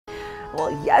Well,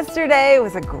 yesterday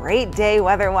was a great day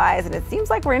weather-wise, and it seems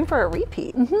like we're in for a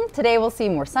repeat. Today we'll see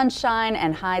more sunshine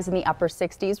and highs in the upper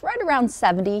 60s, right around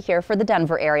 70 here for the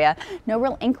Denver area. No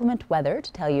real inclement weather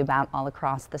to tell you about all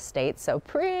across the state, so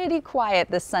pretty quiet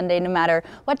this Sunday no matter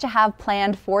what you have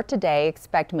planned for today.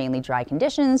 Expect mainly dry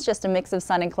conditions, just a mix of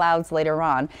sun and clouds later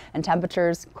on, and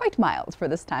temperatures quite mild for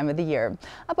this time of the year.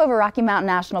 Up over Rocky Mountain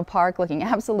National Park, looking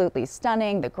absolutely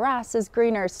stunning. The grass is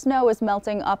greener, snow is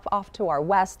melting up off to our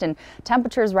west, and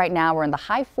temperatures right now are in the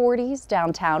high 40s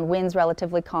downtown. Winds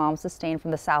relatively calm, sustained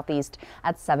from the southeast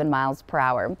at 7 miles per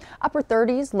hour. Upper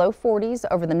 30s, low 40s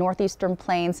over the northeastern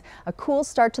plains. A cool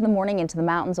start to the morning into the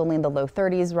mountains, only in the low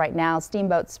 30s right now.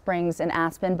 Steamboat Springs and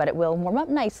Aspen, but it will warm up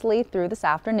nicely through this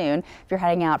afternoon. If you're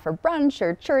heading out for brunch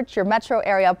or church, your metro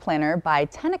area planner by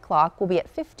 10 o'clock will be at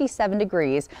 57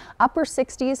 degrees. Upper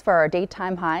 60s for our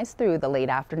daytime highs through the late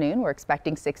afternoon. We're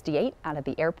expecting 68 out of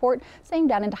the airport. Same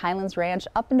down into Highlands Ranch,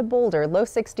 up into Boulder. Low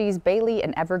 60s, Bailey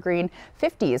and Evergreen.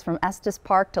 50s from Estes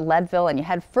Park to Leadville, and you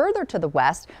head further to the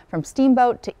west from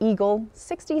Steamboat to Eagle.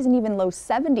 60s and even low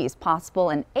 70s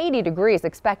possible, and 80 degrees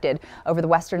expected over the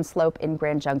western slope in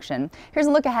Grand Junction. Here's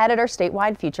a look ahead at our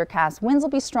statewide futurecast. Winds will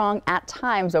be strong at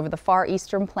times over the far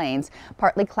eastern plains.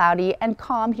 Partly cloudy and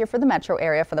calm here for the metro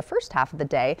area for the first half of the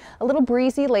day. A little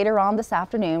breezy later on this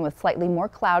afternoon with slightly more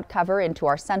cloud cover into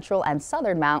our central and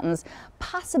southern mountains.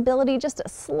 Possibility, just a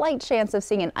slight chance of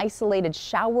seeing an isolated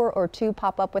shower or two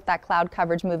pop up with that cloud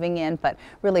coverage moving in, but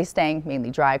really staying mainly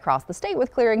dry across the state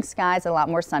with clearing skies and a lot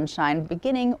more sunshine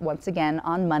beginning once again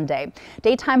on Monday.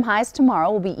 Daytime highs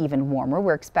tomorrow will be even warmer.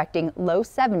 We're expecting low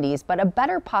 70s, but a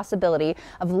better possibility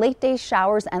of late day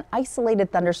showers and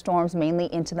isolated thunderstorms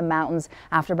mainly into the mountains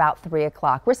after about 3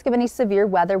 o'clock. Risk of any severe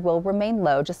weather will remain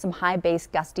low, just some high base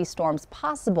gusty storms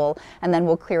possible, and then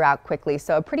we'll clear out quickly.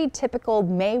 So a pretty typical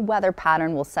May weather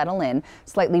pattern will settle in.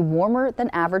 Slightly warmer than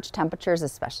average temperatures,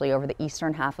 especially over the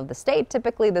eastern half of the state.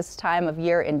 Typically this time of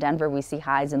year in Denver, we see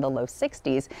highs in the low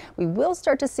 60s. We will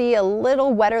start to see a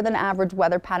little wetter than average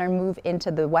weather pattern move into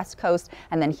the west coast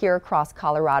and then here across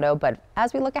Colorado. But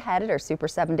as we look ahead at our Super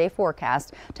 7-day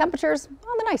forecast, temperatures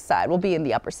on the nice side will be in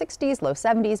the upper 60s, low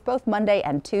 70s, both Monday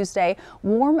and Tuesday.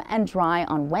 Warm and dry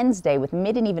on Wednesday with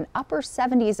mid and even upper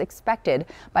 70s expected.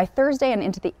 By Thursday and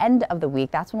into the end of the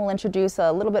week, that's when we'll introduce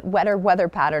a little bit wetter weather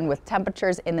pattern with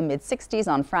temperatures in the mid 60s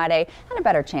on Friday and a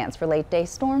better chance for late day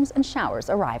storms and showers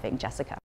arriving. Jessica.